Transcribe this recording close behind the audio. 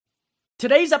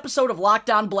Today's episode of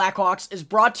Locked On Blackhawks is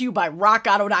brought to you by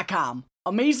RockAuto.com.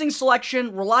 Amazing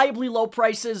selection, reliably low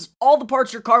prices, all the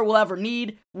parts your car will ever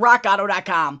need,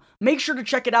 RockAuto.com. Make sure to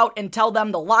check it out and tell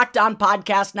them the Locked On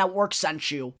Podcast Network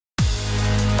sent you.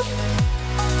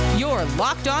 You're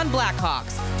Locked On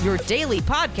Blackhawks, your daily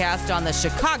podcast on the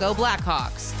Chicago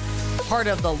Blackhawks. Part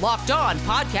of the Locked On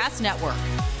Podcast Network,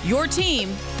 your team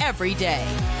every day.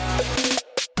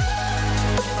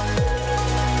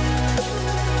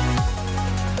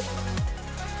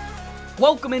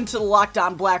 Welcome into the Locked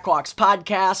On Blackhawks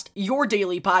podcast, your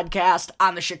daily podcast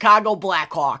on the Chicago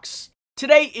Blackhawks.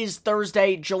 Today is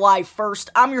Thursday, July 1st.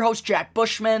 I'm your host, Jack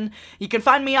Bushman. You can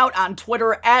find me out on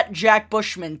Twitter at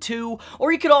JackBushman2,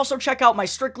 or you could also check out my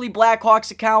Strictly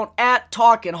Blackhawks account at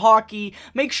Talkin' Hockey.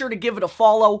 Make sure to give it a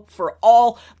follow for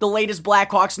all the latest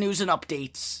Blackhawks news and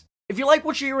updates. If you like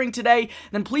what you're hearing today,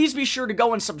 then please be sure to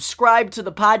go and subscribe to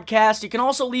the podcast. You can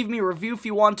also leave me a review if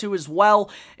you want to as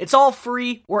well. It's all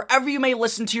free wherever you may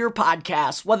listen to your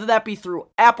podcast, whether that be through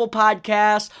Apple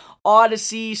Podcasts,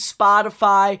 Odyssey,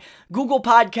 Spotify, Google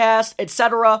Podcasts,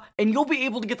 etc. And you'll be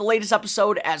able to get the latest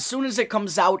episode as soon as it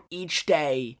comes out each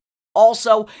day.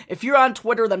 Also, if you're on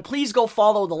Twitter, then please go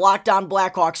follow the Locked On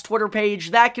Blackhawks Twitter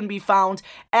page. That can be found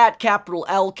at _Blackhawks,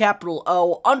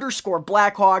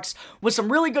 with some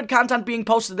really good content being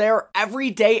posted there every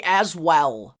day as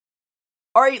well.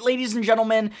 Alright, ladies and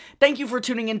gentlemen, thank you for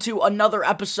tuning into another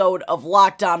episode of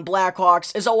Locked On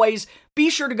Blackhawks. As always, be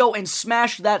sure to go and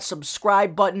smash that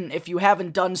subscribe button if you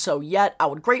haven't done so yet. I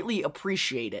would greatly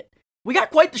appreciate it. We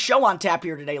got quite the show on tap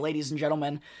here today, ladies and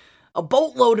gentlemen. A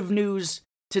boatload of news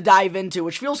to dive into,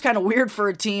 which feels kind of weird for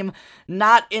a team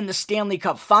not in the Stanley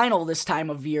Cup final this time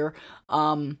of year.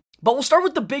 But we'll start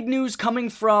with the big news coming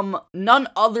from none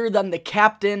other than the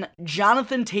captain,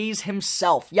 Jonathan Toews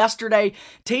himself. Yesterday,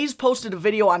 Toews posted a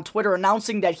video on Twitter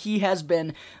announcing that he has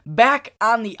been back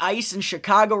on the ice in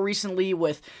Chicago recently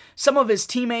with some of his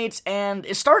teammates and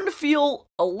is starting to feel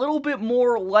a little bit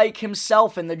more like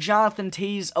himself and the Jonathan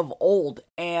Toews of old.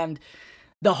 And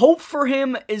the hope for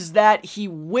him is that he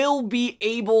will be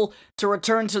able to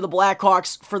return to the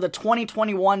Blackhawks for the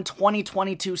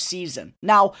 2021-2022 season.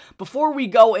 Now, before we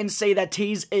go and say that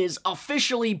Toews is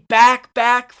officially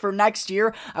back for next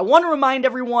year, I want to remind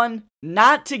everyone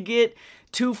not to get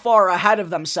too far ahead of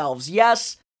themselves.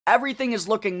 Yes, everything is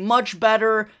looking much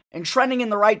better and trending in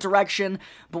the right direction,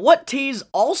 but what Toews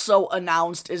also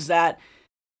announced is that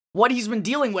what he's been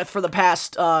dealing with for the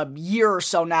past year or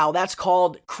so now, that's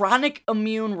called chronic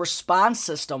immune response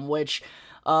system, which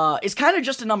is kind of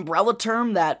just an umbrella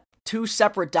term that two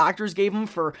separate doctors gave him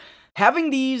for having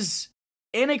these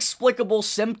inexplicable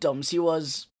symptoms. He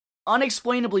was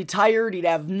unexplainably tired, he'd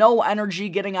have no energy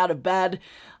getting out of bed,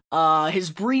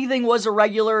 his breathing was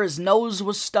irregular, his nose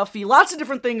was stuffy, lots of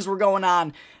different things were going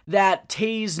on that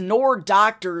Toews nor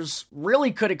doctors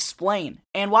really could explain.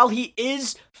 And while he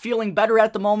is feeling better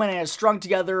at the moment and has strung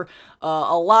together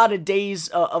a lot of days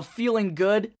of feeling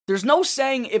good, there's no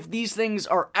saying if these things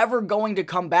are ever going to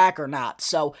come back or not.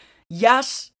 So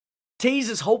yes, Toews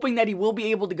is hoping that he will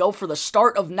be able to go for the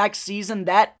start of next season.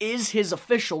 That is his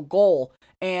official goal.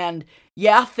 And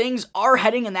yeah, things are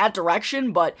heading in that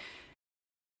direction, but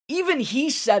even he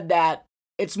said that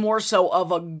it's more so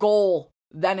of a goal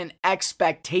than an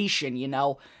expectation, you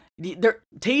know.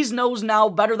 Toews knows now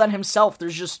better than himself.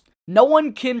 There's just no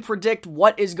one can predict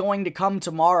what is going to come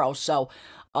tomorrow. So,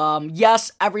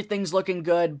 yes, everything's looking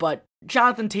good, but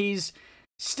Jonathan Toews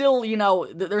still, you know,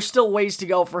 there's still ways to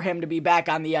go for him to be back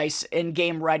on the ice and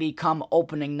game ready come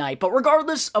opening night. But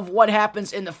regardless of what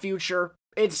happens in the future,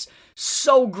 it's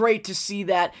so great to see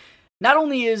that not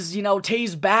only is, you know,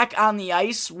 Toews back on the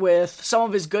ice with some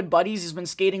of his good buddies. He's been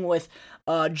skating with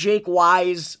Jake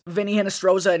Wise, Vinny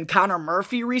Hinostroza, and Connor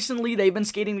Murphy recently. They've been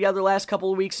skating together the last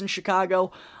couple of weeks in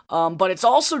Chicago. But it's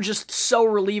also just so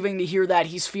relieving to hear that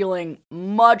he's feeling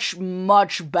much,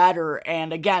 much better.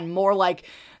 And again, more like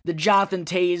the Jonathan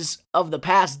Toews of the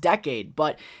past decade.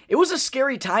 But it was a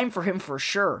scary time for him for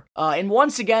sure. And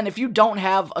once again, if you don't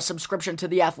have a subscription to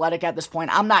The Athletic at this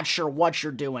point, I'm not sure what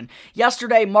you're doing.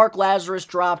 Yesterday, Mark Lazarus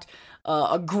dropped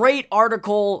a great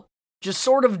article just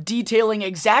sort of detailing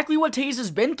exactly what Toews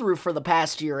has been through for the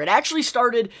past year. It actually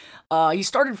started, he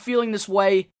started feeling this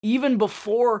way even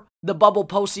before the bubble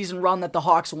postseason run that the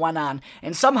Hawks went on.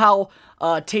 And somehow,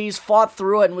 Toews fought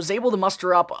through it and was able to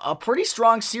muster up a pretty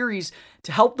strong series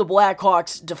to help the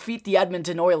Blackhawks defeat the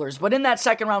Edmonton Oilers. But in that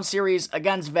second round series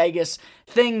against Vegas,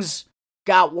 things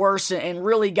got worse and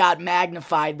really got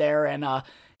magnified there. And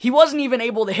he wasn't even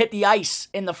able to hit the ice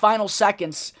in the final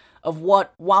seconds of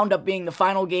what wound up being the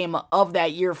final game of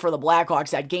that year for the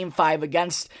Blackhawks, that Game 5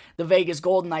 against the Vegas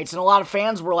Golden Knights. And a lot of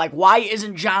fans were like, why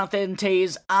isn't Jonathan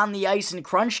Toews on the ice in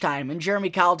crunch time? And Jeremy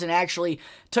Colliton actually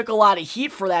took a lot of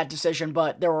heat for that decision,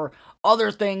 but there were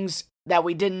other things that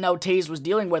we didn't know Toews was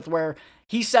dealing with, where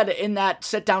he said in that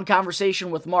sit-down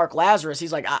conversation with Mark Lazarus,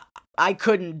 he's like, I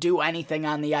couldn't do anything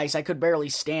on the ice. I could barely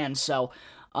stand. So,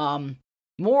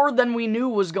 more than we knew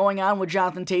was going on with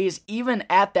Jonathan Toews even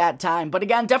at that time. But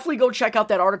again, definitely go check out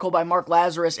that article by Mark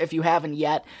Lazarus if you haven't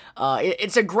yet.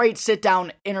 It's a great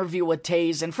sit-down interview with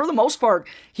Toews, and for the most part,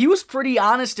 he was pretty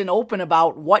honest and open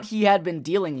about what he had been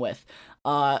dealing with.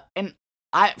 And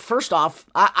first off,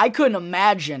 I couldn't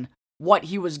imagine what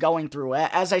he was going through.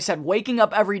 As I said, waking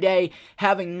up every day,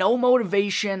 having no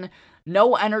motivation,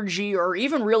 no energy, or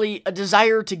even really a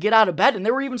desire to get out of bed. And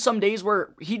there were even some days where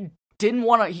he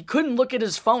couldn't look at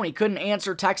his phone. He couldn't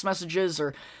answer text messages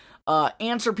or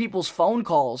answer people's phone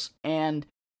calls. And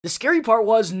the scary part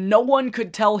was no one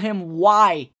could tell him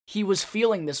why he was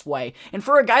feeling this way. And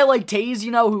for a guy like Toews,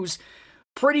 who's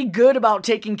pretty good about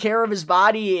taking care of his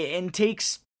body and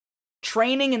takes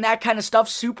training and that kind of stuff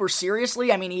super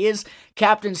seriously. I mean, he is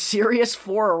Captain Serious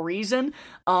for a reason.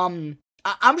 I'm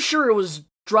sure it was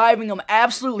driving him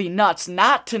absolutely nuts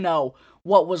not to know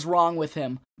what was wrong with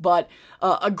him. But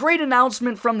a great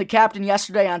announcement from the captain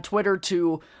yesterday on Twitter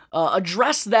to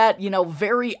address that,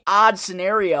 very odd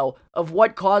scenario of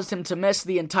what caused him to miss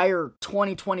the entire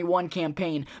 2021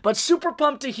 campaign. But super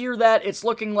pumped to hear that. It's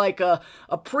looking like a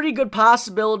pretty good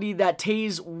possibility that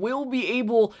Toews will be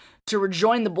able to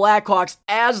rejoin the Blackhawks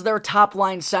as their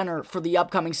top-line center for the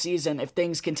upcoming season if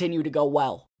things continue to go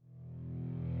well.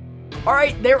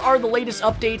 Alright, there are the latest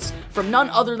updates from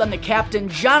none other than the captain,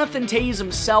 Jonathan Toews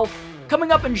himself.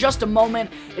 Coming up in just a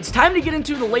moment, it's time to get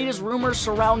into the latest rumors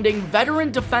surrounding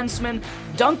veteran defenseman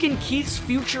Duncan Keith's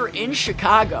future in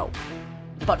Chicago.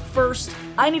 But first,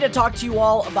 I need to talk to you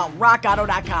all about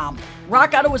RockAuto.com.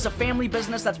 RockAuto is a family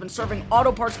business that's been serving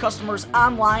auto parts customers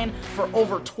online for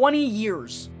over 20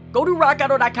 years. Go to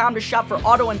RockAuto.com to shop for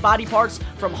auto and body parts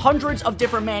from hundreds of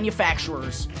different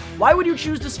manufacturers. Why would you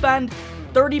choose to spend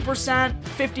 30%,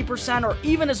 50%, or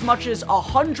even as much as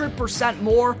 100%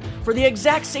 more for the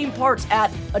exact same parts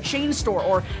at a chain store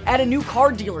or at a new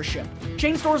car dealership?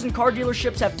 Chain stores and car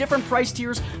dealerships have different price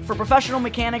tiers for professional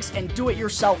mechanics and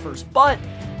do-it-yourselfers, but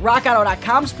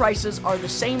RockAuto.com's prices are the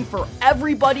same for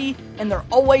everybody, and they're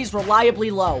always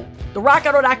reliably low. The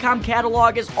RockAuto.com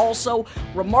catalog is also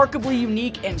remarkably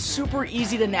unique and super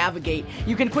easy to navigate.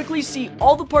 You can quickly see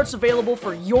all the parts available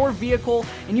for your vehicle,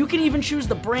 and you can even choose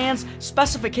the brands,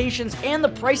 specifications, and the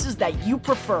prices that you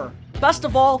prefer. Best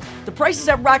of all, the prices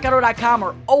at RockAuto.com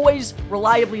are always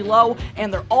reliably low,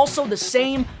 and they're also the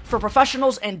same for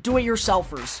professionals and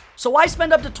do-it-yourselfers. So why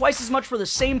spend up to twice as much for the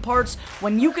same parts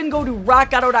when you can go to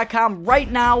RockAuto.com right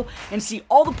now and see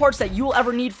all the parts that you'll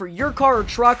ever need for your car or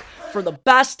truck for the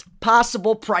best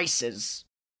possible prices?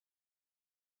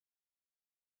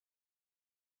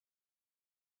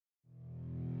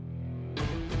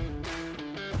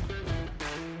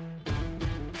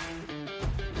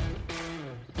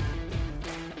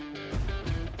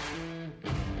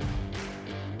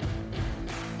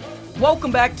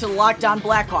 Welcome back to the Locked On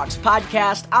Blackhawks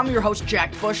podcast. I'm your host,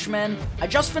 Jack Bushman. I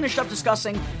just finished up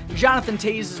discussing Jonathan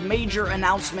Toews' major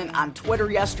announcement on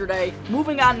Twitter yesterday.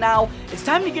 Moving on now, it's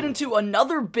time to get into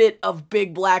another bit of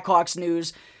big Blackhawks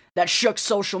news that shook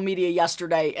social media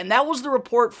yesterday, and that was the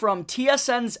report from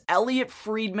TSN's Elliot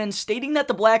Friedman stating that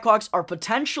the Blackhawks are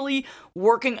potentially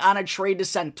working on a trade to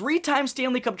send 3-time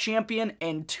Stanley Cup champion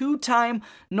and 2-time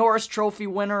Norris Trophy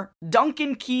winner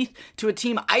Duncan Keith to a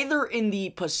team either in the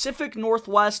Pacific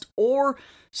Northwest or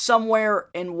somewhere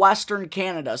in Western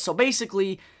Canada. So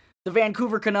basically, the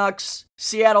Vancouver Canucks,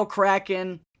 Seattle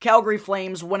Kraken, Calgary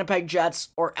Flames, Winnipeg Jets,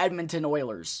 or Edmonton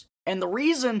Oilers. And the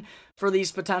reason for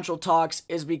these potential talks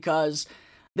is because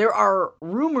there are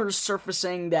rumors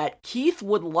surfacing that Keith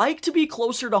would like to be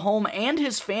closer to home and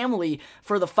his family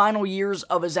for the final years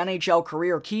of his NHL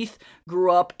career. Keith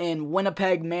grew up in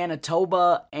Winnipeg,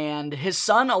 Manitoba, and his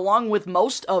son, along with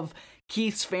most of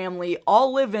Keith's family,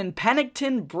 all live in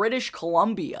Pennington, British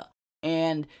Columbia.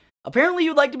 And apparently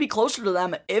you'd like to be closer to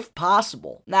them if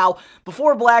possible. Now,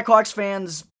 before Blackhawks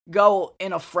fans go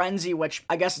in a frenzy, which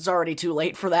I guess it's already too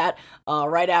late for that.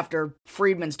 Right after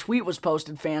Friedman's tweet was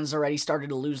posted, fans already started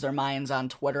to lose their minds on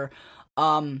Twitter.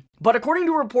 But according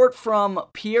to a report from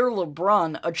Pierre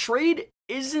Lebrun, a trade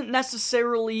isn't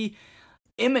necessarily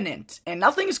imminent, and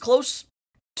nothing is close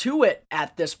to it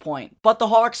at this point. But the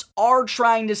Hawks are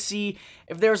trying to see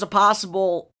if there's a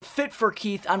possible fit for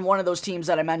Keith on one of those teams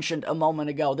that I mentioned a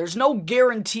moment ago. There's no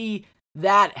guarantee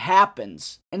that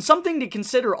happens. And something to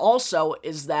consider also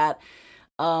is that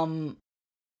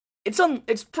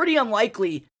it's pretty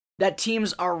unlikely that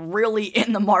teams are really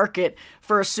in the market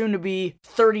for a soon-to-be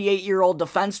 38-year-old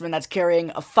defenseman that's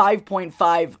carrying a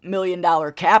 $5.5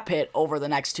 million cap hit over the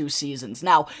next 2 seasons.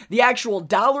 Now, the actual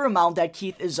dollar amount that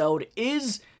Keith is owed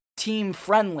is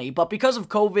team-friendly, but because of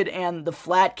COVID and the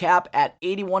flat cap at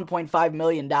 $81.5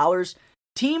 million,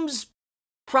 teams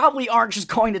probably aren't just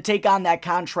going to take on that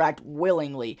contract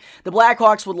willingly. The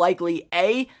Blackhawks would likely,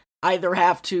 either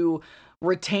have to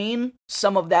retain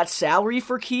some of that salary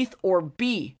for Keith, or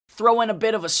B, throw in a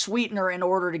bit of a sweetener in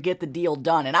order to get the deal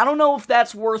done. And I don't know if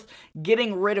that's worth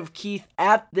getting rid of Keith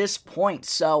at this point.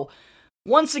 So,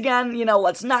 once again,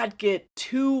 let's not get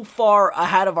too far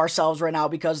ahead of ourselves right now,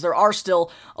 because there are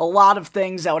still a lot of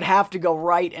things that would have to go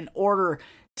right in order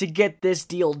to get this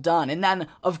deal done. And then,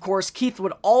 of course, Keith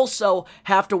would also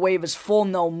have to waive his full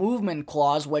no movement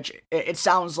clause, which it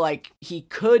sounds like he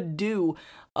could do.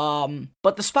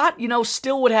 But the spot,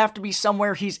 still would have to be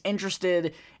somewhere he's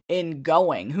interested in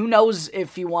going. Who knows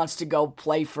if he wants to go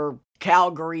play for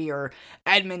Calgary or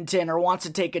Edmonton, or wants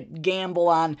to take a gamble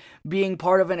on being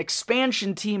part of an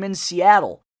expansion team in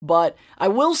Seattle. But I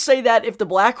will say that if the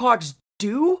Blackhawks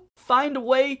do find a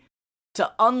way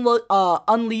to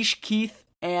unleash Keith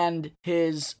and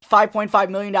his $5.5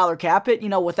 million cap hit,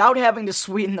 without having to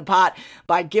sweeten the pot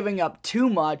by giving up too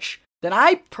much, then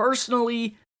I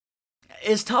personally,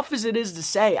 as tough as it is to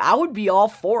say, I would be all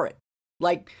for it.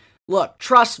 Like, look,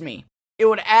 trust me, it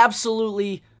would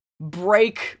absolutely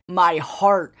break my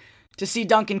heart to see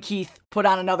Duncan Keith put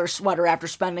on another sweater after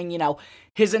spending,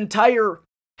 his entire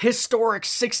historic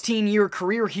 16-year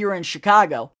career here in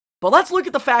Chicago. But let's look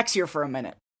at the facts here for a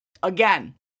minute.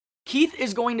 Again, Keith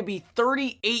is going to be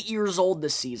 38 years old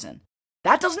this season.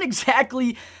 That doesn't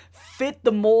exactly fit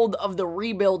the mold of the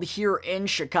rebuild here in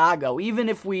Chicago. Even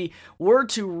if we were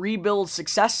to rebuild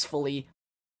successfully,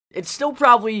 it's still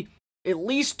probably at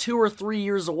least 2 or 3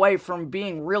 years away from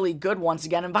being really good once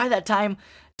again. And by that time,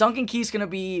 Duncan Keith's going to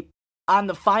be on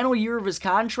the final year of his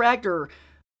contract, or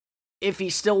if he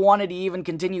still wanted to even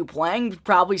continue playing,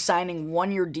 probably signing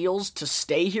 1-year deals to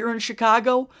stay here in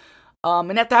Chicago.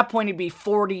 And at that point, he'd be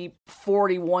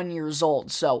 41 years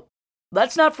old. So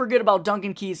let's not forget about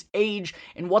Duncan Keith's age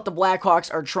and what the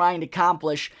Blackhawks are trying to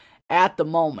accomplish at the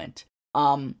moment.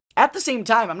 At the same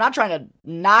time, I'm not trying to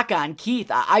knock on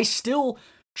Keith. I still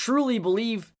truly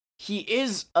believe he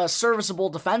is a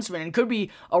serviceable defenseman and could be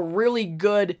a really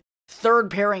good third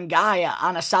pairing guy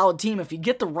on a solid team if you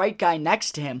get the right guy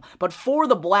next to him. But for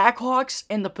the Blackhawks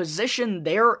in the position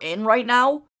they're in right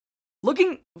now,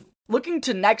 looking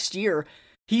to next year,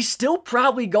 he's still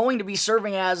probably going to be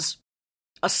serving as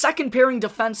a second pairing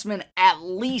defenseman at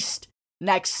least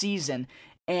next season.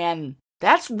 And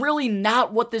that's really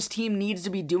not what this team needs to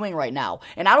be doing right now.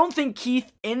 And I don't think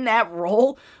Keith in that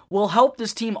role will help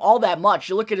this team all that much.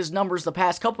 You look at his numbers the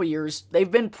past couple years,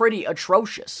 they've been pretty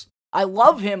atrocious. I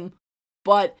love him,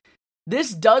 but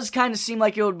this does kind of seem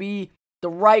like it would be the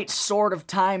right sort of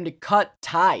time to cut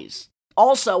ties.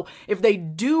 Also, if they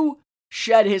do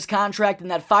shed his contract in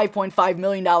that $5.5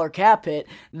 million cap hit,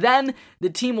 then the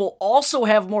team will also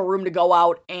have more room to go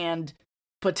out and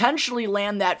potentially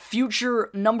land that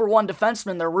future number 1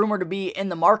 defenseman they're rumored to be in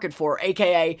the market for,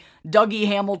 aka Dougie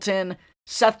Hamilton,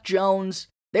 Seth Jones.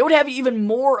 They would have even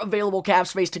more available cap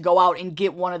space to go out and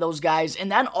get one of those guys,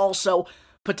 and then also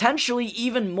potentially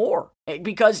even more.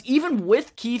 Because even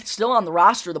with Keith still on the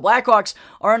roster, the Blackhawks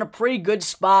are in a pretty good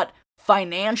spot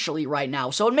financially right now.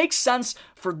 So it makes sense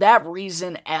for that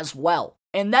reason as well.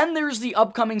 And then there's the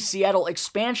upcoming Seattle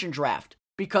expansion draft,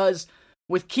 because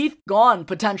with Keith gone,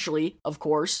 potentially, of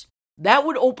course, that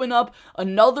would open up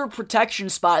another protection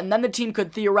spot, and then the team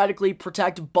could theoretically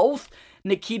protect both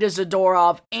Nikita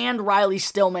Zadorov and Riley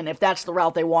Stillman if that's the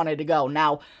route they wanted to go.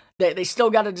 Now, they still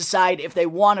got to decide if they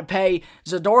want to pay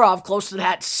Zadorov close to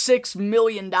that $6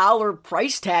 million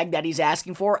price tag that he's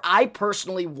asking for. I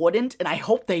personally wouldn't, and I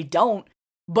hope they don't.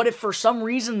 But if for some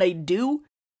reason they do,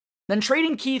 then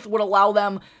trading Keith would allow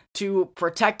them to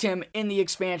protect him in the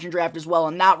expansion draft as well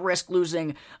and not risk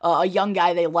losing a young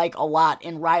guy they like a lot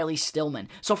in Riley Stillman.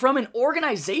 So from an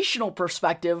organizational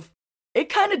perspective, it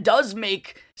kind of does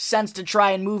make sense to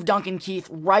try and move Duncan Keith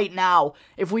right now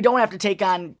if we don't have to take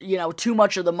on, too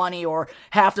much of the money or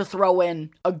have to throw in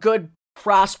a good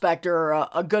prospect or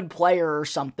a good player or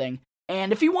something.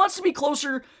 And if he wants to be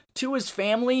closer to his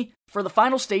family for the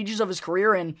final stages of his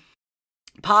career and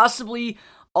possibly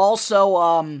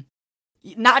also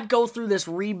not go through this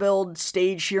rebuild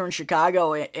stage here in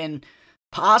Chicago and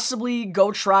possibly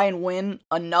go try and win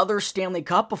another Stanley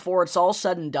Cup before it's all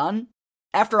said and done,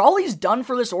 after all he's done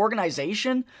for this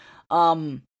organization,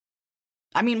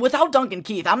 I mean, without Duncan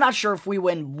Keith, I'm not sure if we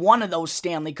win one of those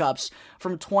Stanley Cups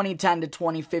from 2010 to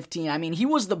 2015. I mean, he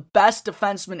was the best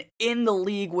defenseman in the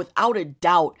league without a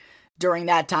doubt during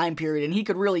that time period, and he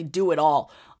could really do it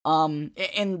all. And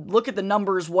look at the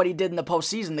numbers, what he did in the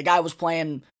postseason. The guy was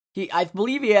playing, I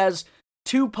believe he has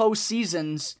 2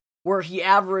 postseasons where he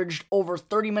averaged over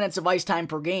 30 minutes of ice time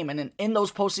per game. And in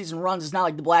those postseason runs, it's not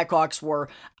like the Blackhawks were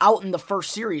out in the first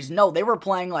series. No, they were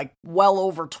playing like well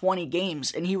over 20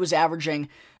 games, and he was averaging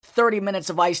 30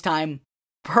 minutes of ice time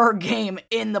per game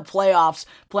in the playoffs,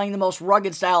 playing the most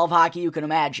rugged style of hockey you can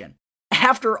imagine.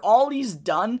 After all he's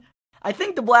done, I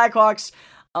think the Blackhawks,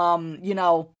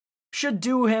 should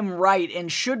do him right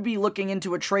and should be looking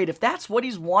into a trade if that's what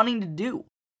he's wanting to do.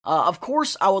 Of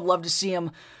course, I would love to see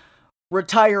him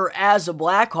retire as a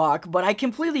Blackhawk, but I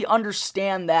completely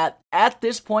understand that at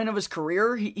this point of his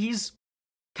career, he's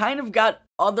kind of got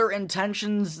other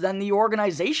intentions than the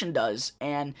organization does.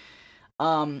 And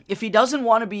if he doesn't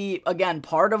want to be, again,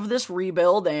 part of this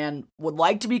rebuild and would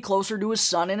like to be closer to his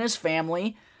son and his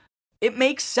family, it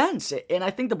makes sense. And I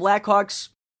think the Blackhawks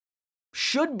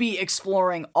should be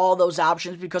exploring all those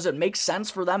options because it makes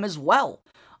sense for them as well.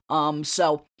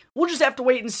 So we'll just have to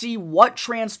wait and see what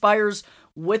transpires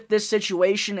with this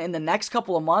situation in the next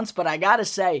couple of months, but I gotta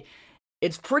say,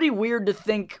 it's pretty weird to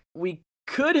think we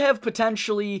could have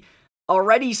potentially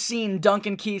already seen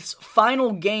Duncan Keith's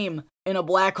final game in a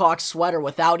Blackhawks sweater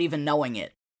without even knowing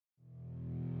it.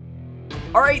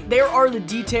 Alright, there are the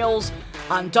details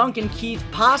on Duncan Keith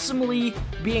possibly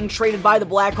being traded by the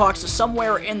Blackhawks to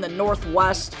somewhere in the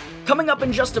Northwest. Coming up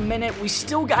in just a minute, we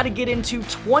still got to get into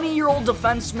 20-year-old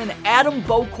defenseman Adam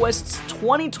Boqvist's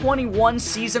 2021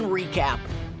 season recap.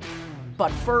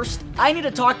 But first, I need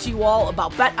to talk to you all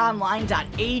about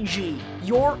betonline.ag,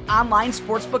 your online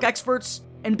sportsbook experts.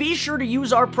 And be sure to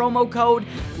use our promo code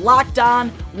LOCKEDON,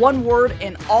 one word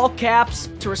in all caps,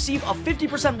 to receive a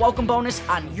 50% welcome bonus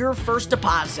on your first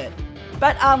deposit.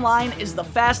 BetOnline is the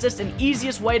fastest and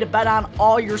easiest way to bet on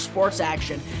all your sports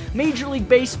action. Major League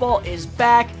Baseball is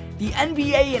back. The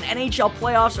NBA and NHL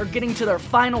playoffs are getting to their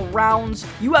final rounds.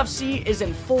 UFC is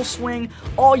in full swing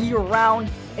all year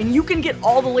round. And you can get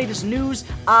all the latest news,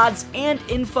 odds, and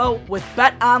info with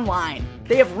BetOnline.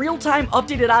 They have real-time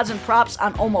updated odds and props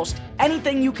on almost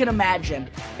anything you can imagine.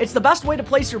 It's the best way to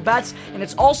place your bets, and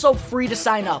it's also free to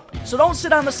sign up. So don't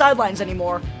sit on the sidelines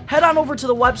anymore. Head on over to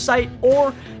the website,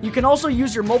 or you can also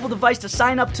use your mobile device to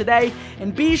sign up today,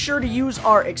 and be sure to use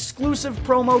our exclusive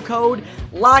promo code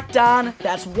LOCKEDON,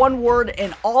 that's one word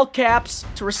in all caps,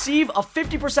 to receive a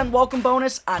 50% welcome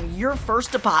bonus on your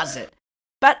first deposit.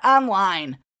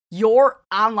 BetOnline, your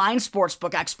online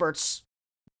sportsbook experts.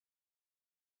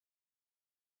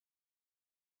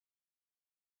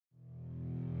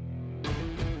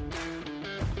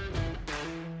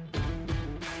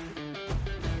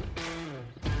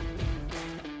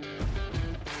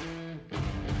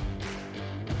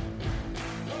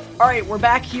 Alright, we're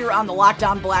back here on the Locked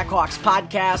On Blackhawks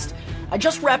podcast. I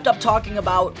just wrapped up talking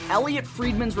about Elliot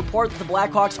Friedman's report that the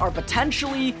Blackhawks are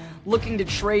potentially looking to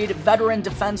trade veteran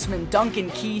defenseman Duncan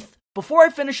Keith. Before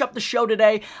I finish up the show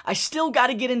today, I still got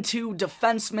to get into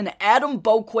defenseman Adam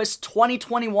Boqvist's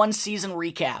 2021 season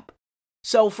recap.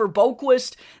 So for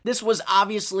Boqvist, this was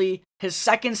obviously his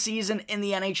second season in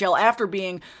the NHL after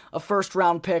being a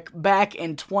first-round pick back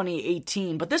in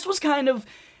 2018. But this was kind of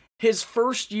his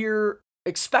first year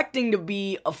expecting to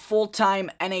be a full-time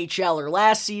NHLer.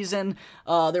 Last season,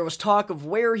 there was talk of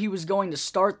where he was going to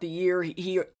start the year.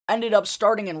 He ended up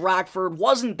starting in Rockford,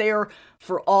 wasn't there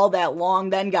for all that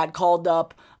long, then got called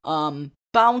up,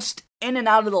 bounced in and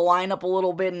out of the lineup a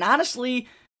little bit, and honestly,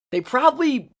 they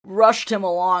probably rushed him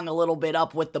along a little bit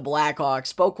up with the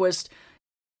Blackhawks. Boqvist,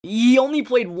 he only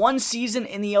played one season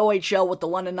in the OHL with the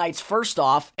London Knights first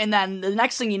off, and then the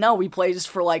next thing you know, he plays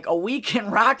for like a week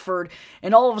in Rockford,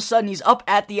 and all of a sudden he's up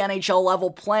at the NHL level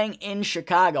playing in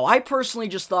Chicago. I personally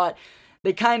just thought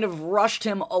they kind of rushed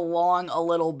him along a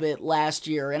little bit last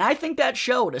year, and I think that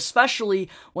showed, especially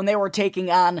when they were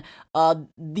taking on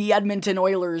the Edmonton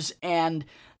Oilers and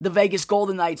the Vegas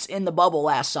Golden Knights in the bubble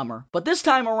last summer. But this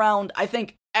time around, I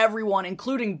think everyone,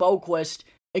 including Boqvist,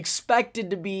 expected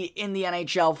to be in the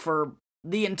NHL for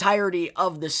the entirety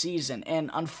of the season,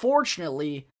 and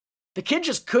unfortunately, the kid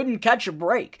just couldn't catch a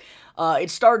break.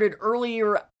 It started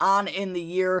earlier on in the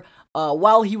year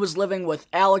while he was living with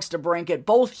Alex DeBrincat.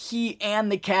 Both he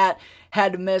and the cat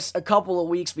had to miss a couple of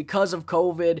weeks because of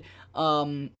COVID.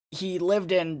 He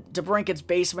lived in DeBrincat's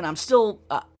basement.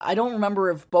 I don't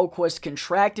remember if Boqvist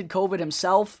contracted COVID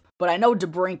himself, but I know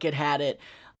DeBrincat had it.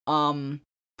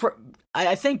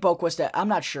 I think Boqvist, I'm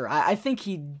not sure. I think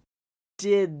he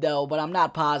did though, but I'm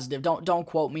not positive. Don't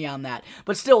quote me on that.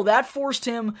 But still, that forced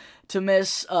him to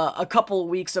miss a couple of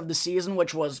weeks of the season,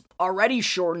 which was already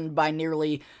shortened by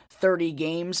nearly 30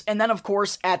 games. And then, of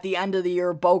course, at the end of the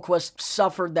year, Boqvist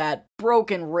suffered that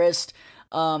broken wrist,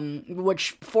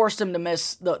 which forced him to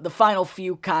miss the final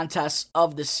few contests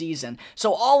of the season.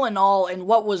 So all in all, in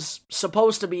what was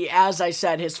supposed to be, as I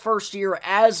said, his first year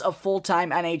as a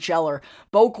full-time NHLer,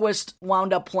 Boqvist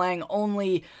wound up playing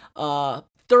only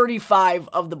 35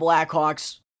 of the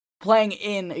Blackhawks,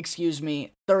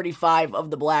 35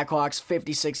 of the Blackhawks'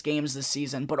 56 games this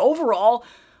season. But overall,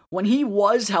 when he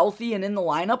was healthy and in the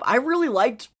lineup, I really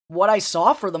liked what I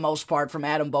saw for the most part from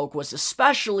Adam Boqvist,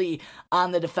 especially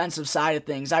on the defensive side of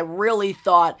things. I really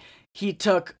thought he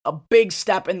took a big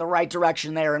step in the right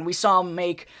direction there, and we saw him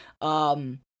make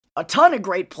a ton of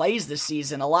great plays this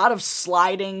season. A lot of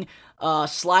sliding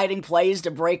plays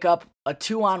to break up a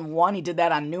 2-on-1. He did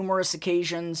that on numerous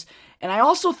occasions. And I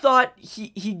also thought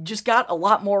he just got a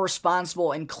lot more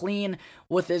responsible and clean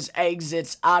with his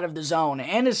exits out of the zone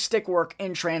and his stick work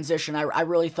in transition. I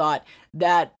really thought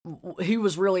that he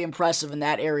was really impressive in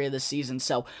that area this season.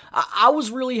 So I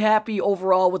was really happy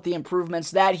overall with the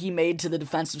improvements that he made to the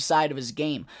defensive side of his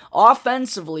game.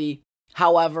 Offensively,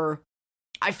 however,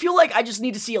 I feel like I just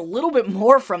need to see a little bit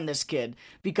more from this kid,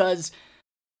 because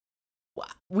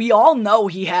we all know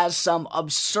he has some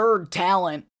absurd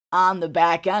talent on the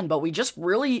back end, but we just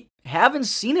really haven't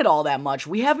seen it all that much.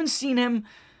 We haven't seen him,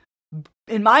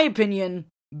 in my opinion,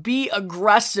 be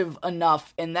aggressive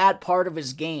enough in that part of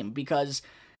his game, because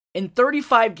in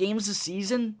 35 games this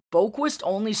season, Boqvist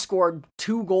only scored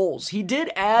 2 goals. He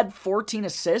did add 14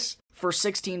 assists for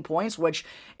 16 points, which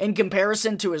in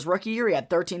comparison to his rookie year, he had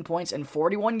 13 points in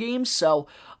 41 games, so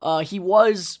he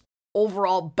was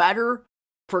overall better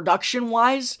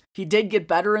production-wise. He did get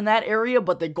better in that area,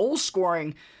 but the goal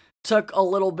scoring took a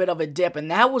little bit of a dip,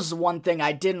 and that was one thing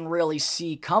I didn't really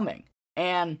see coming.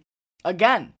 And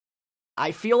again,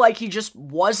 I feel like he just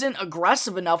wasn't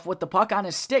aggressive enough with the puck on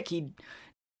his stick. He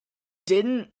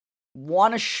didn't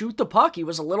want to shoot the puck. He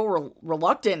was a little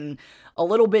reluctant and a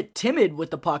little bit timid with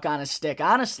the puck on his stick,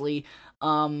 honestly.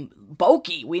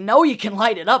 Boki, we know you can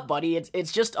light it up, buddy.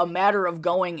 It's just a matter of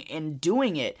going and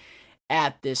doing it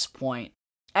at this point.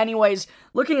 Anyways,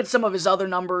 looking at some of his other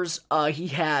numbers, he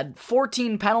had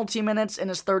 14 penalty minutes in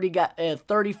his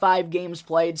 35 games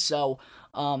played, so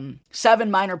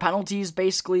 7 minor penalties,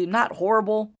 basically. Not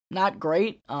horrible, not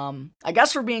great. I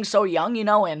guess for being so young,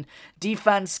 and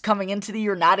defense coming into the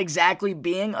year not exactly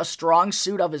being a strong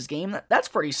suit of his game, that's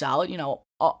pretty solid.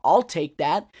 I'll take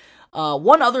that.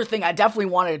 One other thing I definitely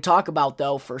wanted to talk about,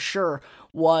 though, for sure,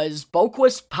 was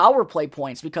Boqvist's power play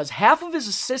points, because half of his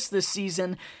assists this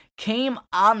season came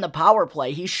on the power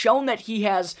play. He's shown that he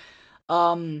has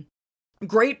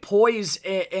great poise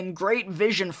and great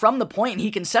vision from the point, and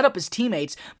he can set up his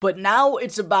teammates, but now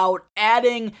it's about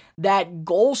adding that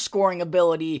goal-scoring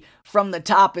ability from the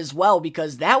top as well,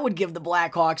 because that would give the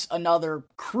Blackhawks another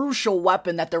crucial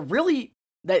weapon that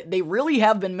they really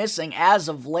have been missing as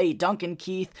of late. Duncan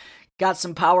Keith got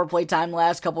some power play time the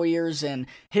last couple of years, and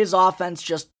his offense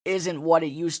just isn't what it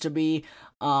used to be.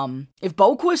 If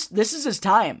Boqvist, this is his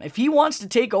time. If he wants to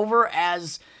take over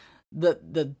as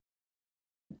the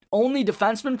only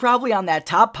defenseman probably on that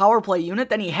top power play unit,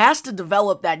 then he has to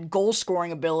develop that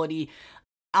goal-scoring ability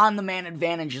on the man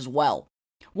advantage as well.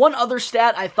 One other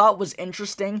stat I thought was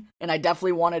interesting, and I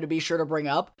definitely wanted to be sure to bring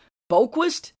up,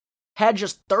 Boqvist had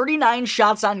just 39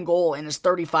 shots on goal in his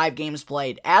 35 games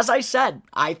played. As I said,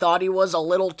 I thought he was a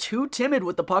little too timid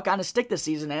with the puck on his stick this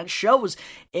season, and it shows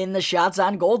in the shots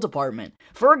on goal department.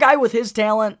 For a guy with his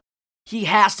talent, he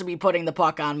has to be putting the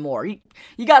puck on more. You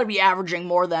got to be averaging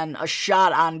more than a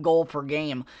shot on goal per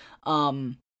game.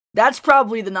 That's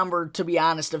probably the number, to be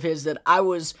honest, of his that I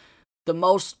was the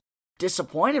most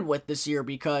disappointed with this year,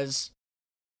 because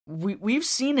we've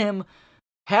seen him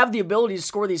have the ability to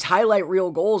score these highlight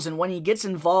reel goals, and when he gets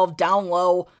involved down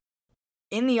low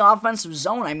in the offensive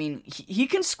zone, I mean, he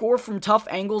can score from tough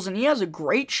angles, and he has a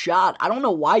great shot. I don't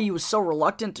know why he was so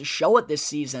reluctant to show it this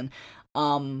season,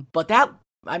 but that,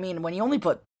 I mean, when he only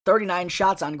put 39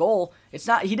 shots on goal,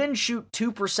 he didn't shoot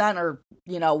 2% or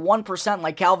 1%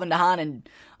 like Calvin DeHaan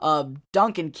and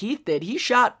Duncan Keith did. He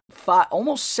shot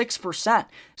almost 6%.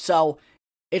 So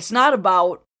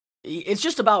it's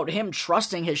just about him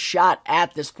trusting his shot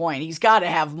at this point. He's got to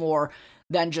have more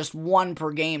than just 1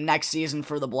 per game next season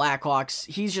for the Blackhawks.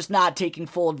 He's just not taking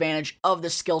full advantage of the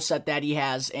skill set that he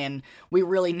has, and we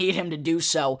really need him to do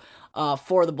so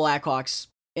for the Blackhawks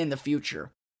in the future.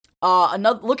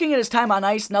 Looking at his time on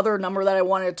ice, another number that I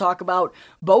wanted to talk about,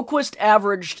 Boqvist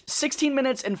averaged 16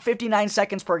 minutes and 59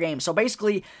 seconds per game, so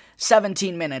basically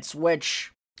 17 minutes,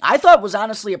 which I thought was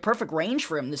honestly a perfect range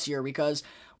for him this year, because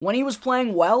when he was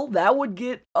playing well, that would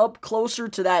get up closer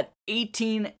to that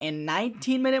 18 and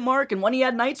 19 minute mark, and when he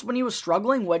had nights when he was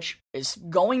struggling, which is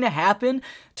going to happen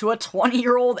to a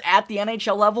 20-year-old at the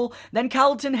NHL level, then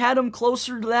Colliton had him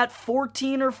closer to that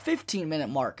 14 or 15 minute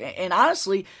mark. And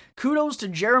honestly, kudos to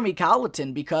Jeremy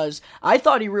Colliton, because I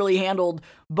thought he really handled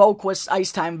Boqvist's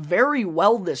ice time very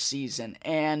well this season,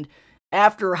 and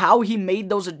after how he made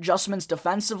those adjustments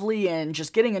defensively and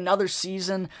just getting another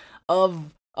season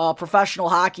of professional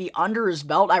hockey under his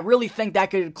belt, I really think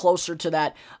that could get closer to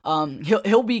that.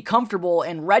 He'll be comfortable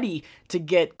and ready to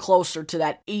get closer to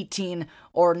that 18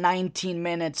 or 19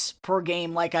 minutes per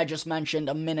game, like I just mentioned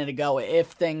a minute ago,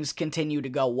 if things continue to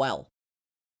go well.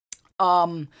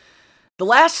 The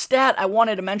last stat I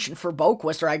wanted to mention for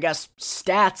Boqvist, or I guess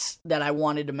stats that I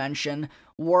wanted to mention,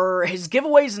 were his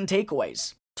giveaways and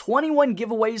takeaways. 21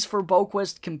 giveaways for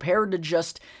Boqvist compared to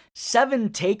just 7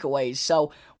 takeaways.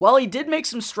 So while he did make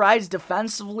some strides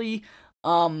defensively,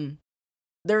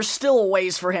 there's still a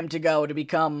ways for him to go to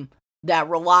become that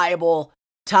reliable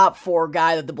top 4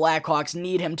 guy that the Blackhawks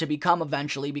need him to become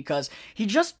eventually, because he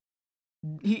doesn't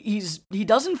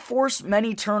force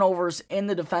many turnovers in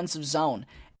the defensive zone.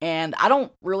 And I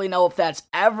don't really know if that's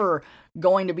ever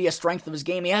going to be a strength of his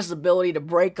game. He has the ability to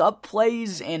break up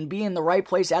plays and be in the right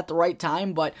place at the right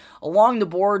time, but along the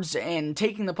boards and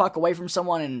taking the puck away from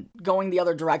someone and going the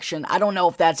other direction, I don't know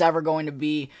if that's ever going to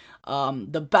be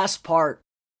the best part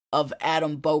of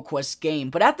Adam Boqvist's game.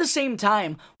 But at the same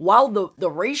time, while the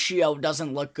ratio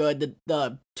doesn't look good,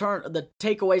 the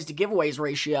takeaways to giveaways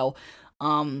ratio,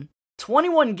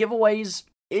 21 giveaways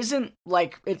isn't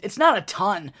like, it's not a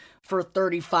ton for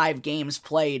 35 games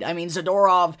played. I mean,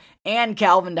 Zadorov and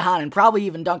Calvin DeHaan, and probably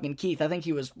even Duncan Keith. I think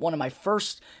he was one of my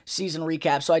first season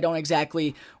recaps, so I don't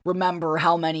exactly remember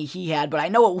how many he had, but I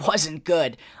know it wasn't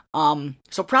good.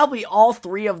 So probably all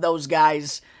 3 of those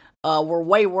guys were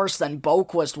way worse than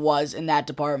Boqvist was in that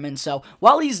department. So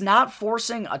while he's not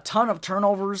forcing a ton of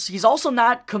turnovers, he's also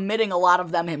not committing a lot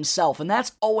of them himself, and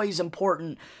that's always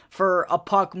important for a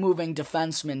puck-moving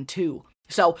defenseman too.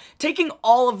 So, taking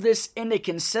all of this into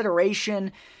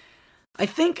consideration, I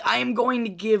think I am going to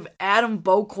give Adam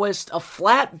Boqvist a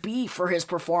flat B for his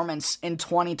performance in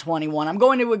 2021. I'm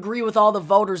going to agree with all the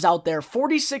voters out there.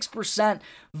 46%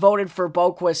 voted for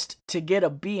Boqvist to get a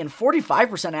B, and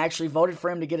 45% actually voted for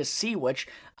him to get a C, which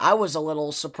I was a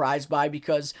little surprised by,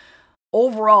 because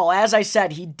overall, as I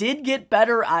said, he did get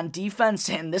better on defense,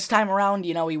 and this time around,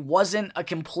 he wasn't a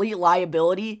complete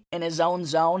liability in his own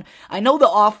zone. I know the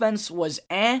offense was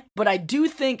but I do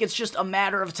think it's just a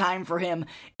matter of time for him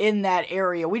in that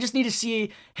area. We just need to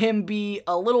see him be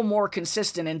a little more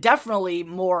consistent and definitely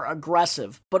more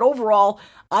aggressive. But overall,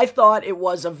 I thought it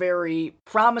was a very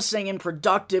promising and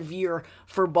productive year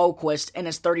for Boqvist in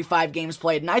his 35 games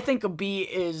played, and I think a B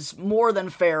is more than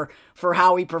fair for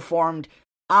how he performed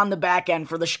on the back end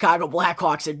for the Chicago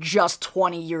Blackhawks at just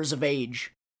 20 years of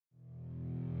age.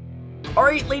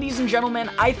 Alright, ladies and gentlemen,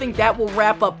 I think that will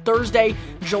wrap up Thursday,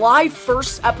 July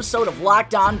 1st episode of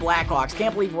Locked On Blackhawks.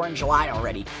 Can't believe we're in July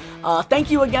already. Thank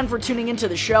you again for tuning into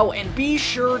the show, and be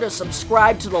sure to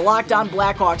subscribe to the Locked On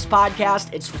Blackhawks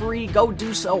podcast. It's free. Go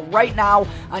do so right now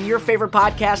on your favorite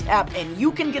podcast app, and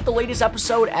you can get the latest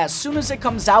episode as soon as it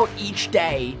comes out each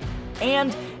day.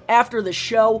 And after the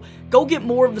show, go get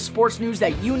more of the sports news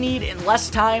that you need in less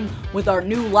time with our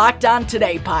new Locked On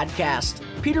Today podcast.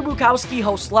 Peter Bukowski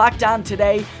hosts Locked On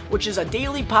Today, which is a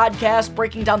daily podcast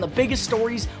breaking down the biggest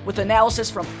stories with analysis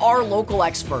from our local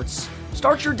experts.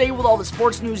 Start your day with all the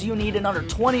sports news you need in under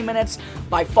 20 minutes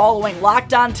by following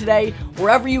Locked On Today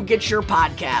wherever you get your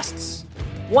podcasts.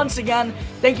 Once again,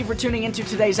 thank you for tuning into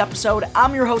today's episode.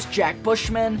 I'm your host, Jack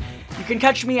Bushman. You can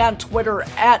catch me on Twitter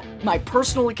at my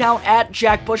personal account at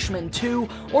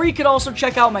JackBushman2, or you could also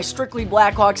check out my Strictly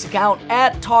Blackhawks account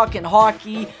at Talkin'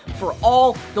 Hockey for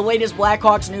all the latest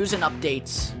Blackhawks news and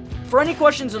updates. For any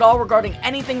questions at all regarding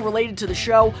anything related to the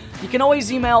show, you can always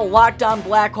email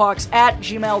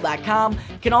LockedOnBlackhawks@gmail.com.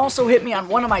 You can also hit me on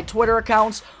one of my Twitter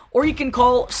accounts, or you can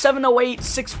call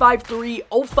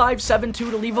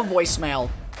 708-653-0572 to leave a voicemail.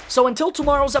 So until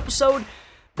tomorrow's episode,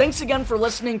 thanks again for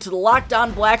listening to the Locked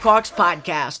On Blackhawks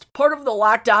podcast, part of the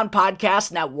Locked On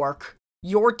Podcast Network.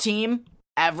 Your team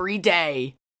every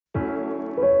day.